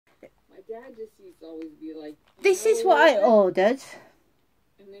dad just used to always be like, this is what I ordered.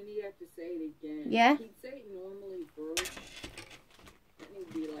 And then he'd have to say it again. Yeah. He'd say it normally first. And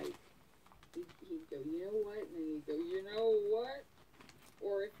he'd be like, he'd go, you know what? And then he'd go, you know what?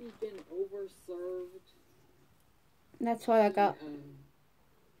 Or if he'd been overserved. That's what I got.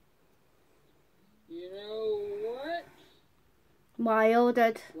 You know what? What I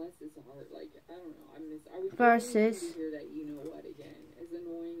ordered. Bless his heart. Like, I don't know. I was versus to hear that you know what again. As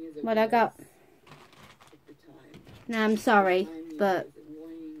annoying as it what was I got. At the time. No, I'm sorry, but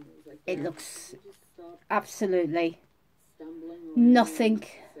like it looks absolutely stumbling nothing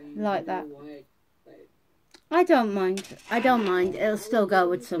like that. I don't mind. I don't mind. It'll still go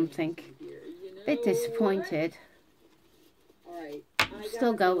with something. Bit disappointed.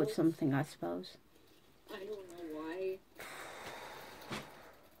 Still go with something, I suppose. I don't know why.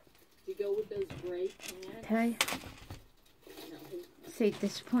 To go with those gray pants. Okay. No. See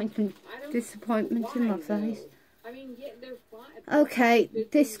disappointment in my face. I mean, yeah, they're fine. Okay,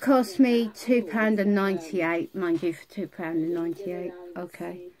 this cost me £2.98, mind you, for £2.98.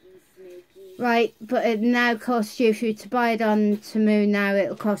 Okay. Right, but it now costs you, if you to buy it on Temu now,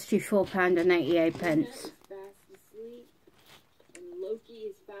 it'll cost you £4.88. Fast asleep, and Loki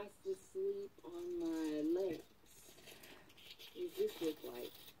is fast asleep on my legs. What does this look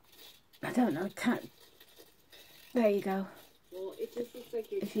like? I don't know, there you go. Well, it just looks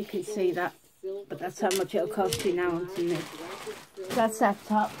like if you can see that. But that's how much it'll cost you now on Temu. That's that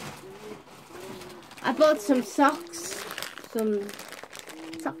top. I bought some socks.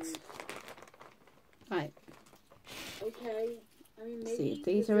 Right. Okay. I mean, maybe see if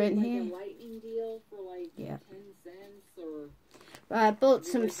these are in here. Like a lightning deal for like 10 cents or. Right, I bought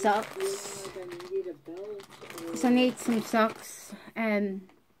some socks. Because I need some socks. I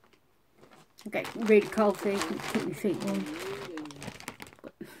get really cold feet and keep my feet warm.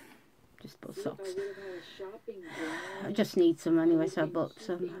 Just bought socks. I just need some anyway, so I bought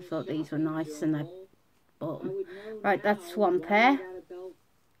some. I thought these were nice and I bought them. Right, that's one pair.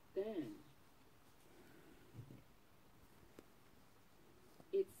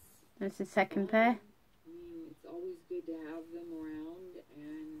 There's the second pair. It's always good to have them around,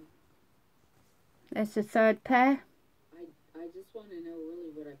 and there's the third pair. I just want to know really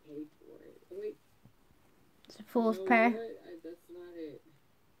what I paid for it. Oh, wait. It's the fourth pair. That's not it.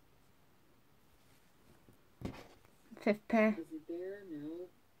 Fifth pair. Is it there? No.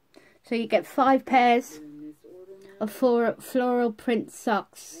 So you get 5 pairs of floral print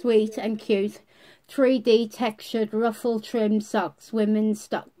socks, sweet and cute. 3D textured ruffle trim socks, women's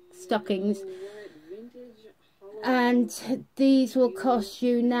stockings. And these will cost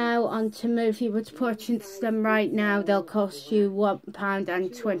you now on Temu, if you were to purchase them right now, they'll cost you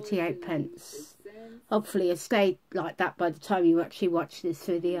 £1.28. Hopefully it stayed like that by the time you actually watch this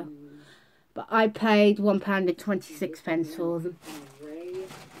video. But I paid £1.26 for them.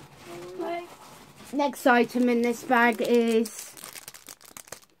 Next item in this bag is,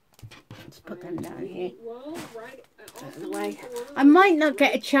 let's put them down here. Out of the way. I might not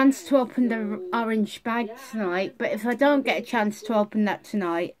get a chance to open the orange bag tonight, but if I don't get a chance to open that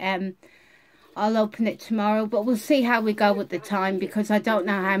tonight, I'll open it tomorrow. But we'll see how we go with the time, because I don't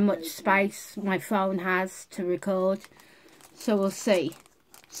know how much space my phone has to record. So we'll see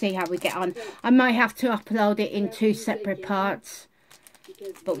how we get on. I might have to upload it in 2 separate parts,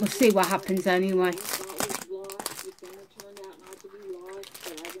 but we'll see what happens anyway.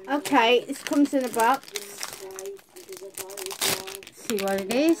 Okay, this comes in a box. See what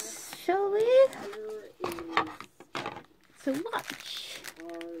it is, shall we? It's a watch.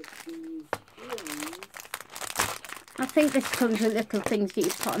 I think this comes with little things that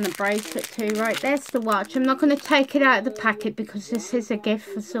you put on the bracelet too. Right, there's the watch. I'm not going to take it out of the packet because this is a gift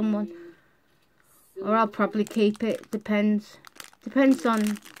for someone. Or I'll probably keep it. Depends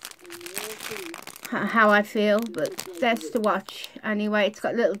on how I feel. But there's the watch. Anyway, it's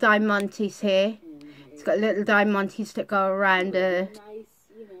got little diamantes here. It's got little diamantes that go around the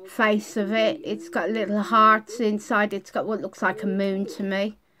face of it. It's got little hearts inside. It's got what looks like a moon to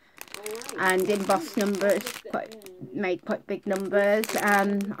me. And embossed numbers, made quite big numbers.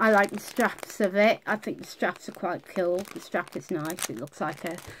 I like the straps of it. I think the straps are quite cool. The strap is nice. It looks like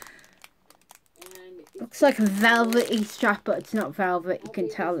a velvety strap, but it's not velvet. You can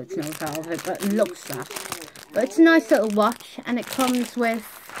tell it's not velvet, but it looks that. But it's a nice little watch, and it comes with.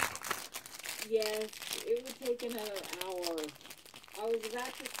 Yes, it would take another hour. I was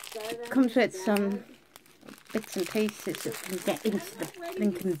about to start. Comes with some bits and pieces that can get into the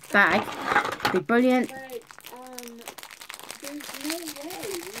blinking bag. It'd be brilliant. But, there's no way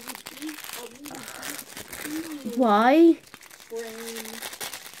we would why? spring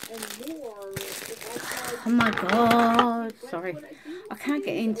and Or if Oh my god, sorry. I can't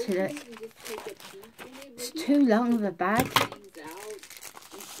get into it. It's too long of a bag.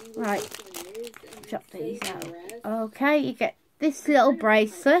 Right, drop these out. Okay, you get this little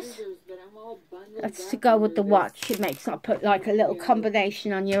bracelet. That's to go with the watch. It makes I put like a little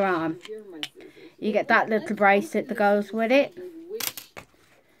combination on your arm. You get that little bracelet that goes with it.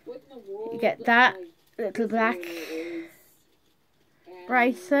 You get that little black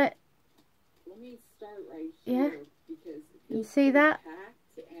bracelet. Yeah, you see that?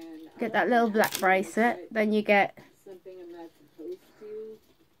 Get that little black bracelet. Then you get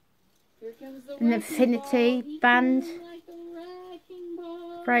an infinity band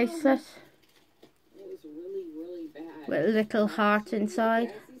bracelet with a little heart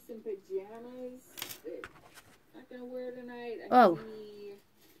inside. Oh,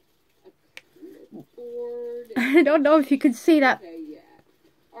 I don't know if you can see that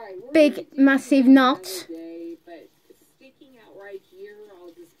big massive knot.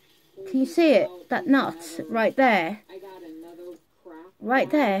 Can you see it? That knot right there. Right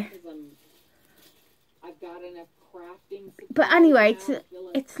there. But anyway,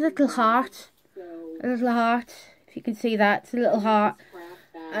 it's a little heart. A little heart. If you can see that, it's a little heart.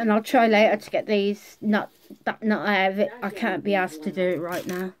 And I'll try later to get these not out of it. I can't be asked to do it right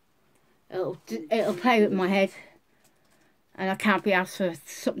now. It'll play with my head. And I can't be asked for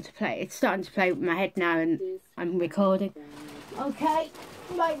something to play. It's starting to play with my head now and I'm recording. Okay,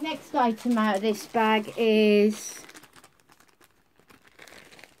 right, next item out of this bag is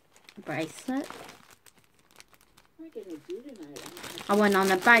a bracelet. I went on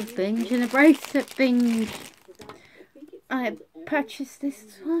a bag binge and a bracelet binge. I purchased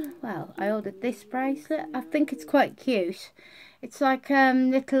this one. Well, I ordered this bracelet. I think it's quite cute. It's like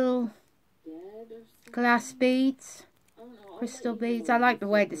little glass beads, crystal beads. I like the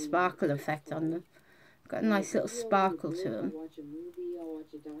way the sparkle effect on them. Got a nice little sparkle to them.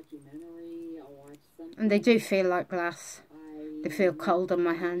 And they do feel like glass. They feel cold on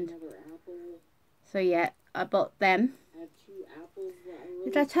my hand. So yeah, I bought them.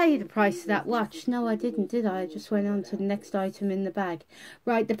 Did I tell you the price of that watch? No, I didn't, did I? I just went on to the next item in the bag.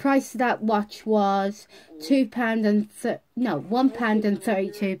 Right, the price of that watch was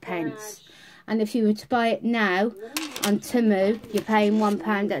 £1.32. And if you were to buy it now on Temu, you're paying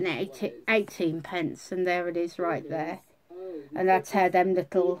 £1.18. And there it is right there. And that's how them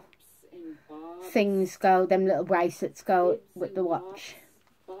little things go, them little bracelets go with the watch.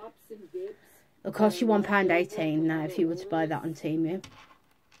 It'll cost you £1.18 now if you were to buy that on Temu.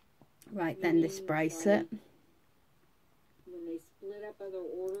 Right then, this bracelet. When they split up other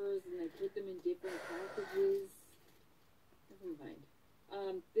orders and they put them in different packages. Never mind.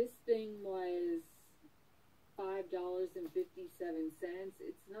 This thing was $5.57.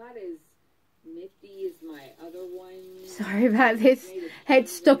 It's not as nifty as my other one. Sorry about this. Head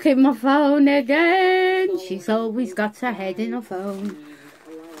stuck in my phone again. She's always got her head in her phone.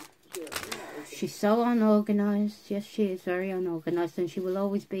 She's so unorganised. Yes, she is very unorganised, and she will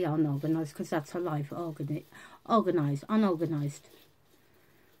always be unorganised because that's her life. Organised, unorganised.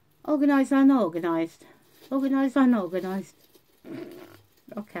 Organised, unorganised. Organised, unorganised.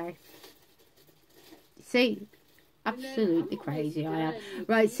 Okay. See, absolutely crazy I am.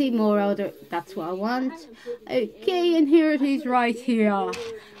 Right, see more order. That's what I want. Okay, and here it is right here.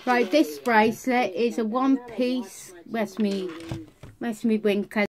 Right, this bracelet is a one piece. Where's me wing?